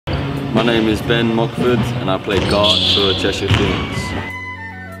My name is Ben Mockford and I play guard for Cheshire Phoenix.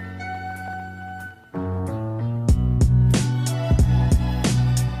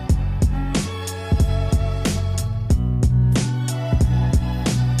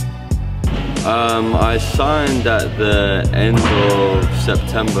 I signed at the end of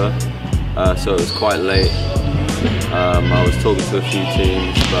September, so it was quite late. I was talking to a few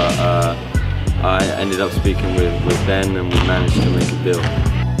teams, but I ended up speaking with Ben and we managed to make a deal.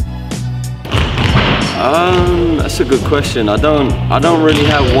 That's a good question. I don't really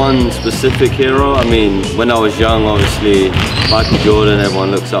have one specific hero. I mean, when I was young, obviously Michael Jordan,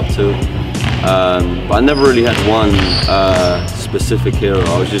 everyone looks up to. But I never really had one specific hero.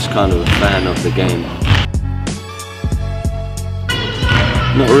 I was just kind of a fan of the game.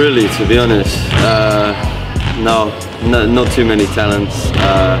 Not really, to be honest. No, not too many talents.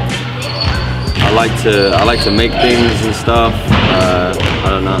 I like to make things and stuff. I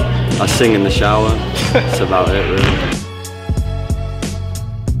don't know. I sing in the shower. That's about it, really.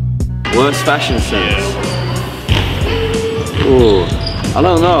 Worst fashion sense? Ooh, I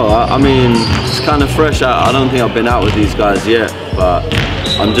don't know. I mean, it's kind of fresh. I don't think I've been out with these guys yet, but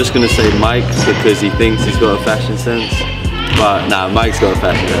I'm just gonna say Mike because he thinks he's got a fashion sense. But nah, Mike's got a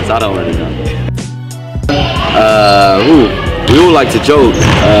fashion sense. I don't really know. We all like to joke.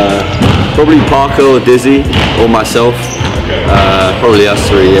 Probably Parker or Dizzy or myself. Probably us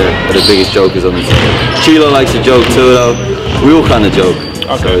three, yeah, are the biggest jokers on the team. Chilo likes to joke too, though. We all kind of joke.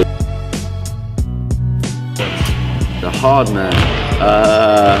 Okay. So, the hard man.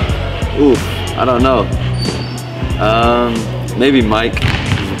 I don't know. Maybe Mike.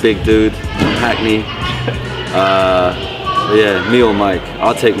 He's a big dude from Hackney. But yeah, me or Mike.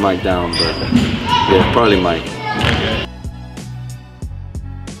 I'll take Mike down, but yeah, probably Mike.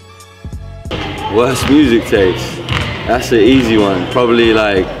 Worst music taste? That's an easy one. Probably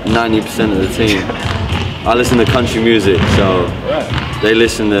like 90% of the team. I listen to country music, so they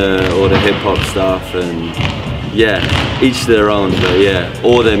listen to all the hip hop stuff, and yeah, each their own. But yeah,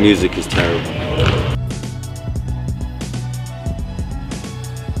 all their music is terrible.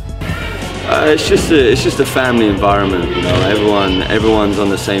 It's just a family environment, you know. Everyone's on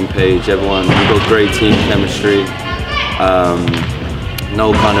the same page. We've got great team chemistry.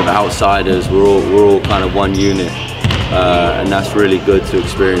 No kind of outsiders. We're all kind of one unit, and that's really good to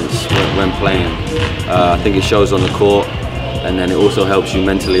experience when playing. I think it shows on the court, and then it also helps you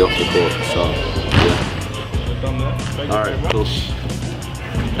mentally off the court. So yeah. All right, cool.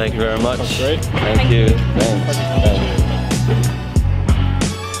 Thank you very much. That's great. Thank you. Thanks.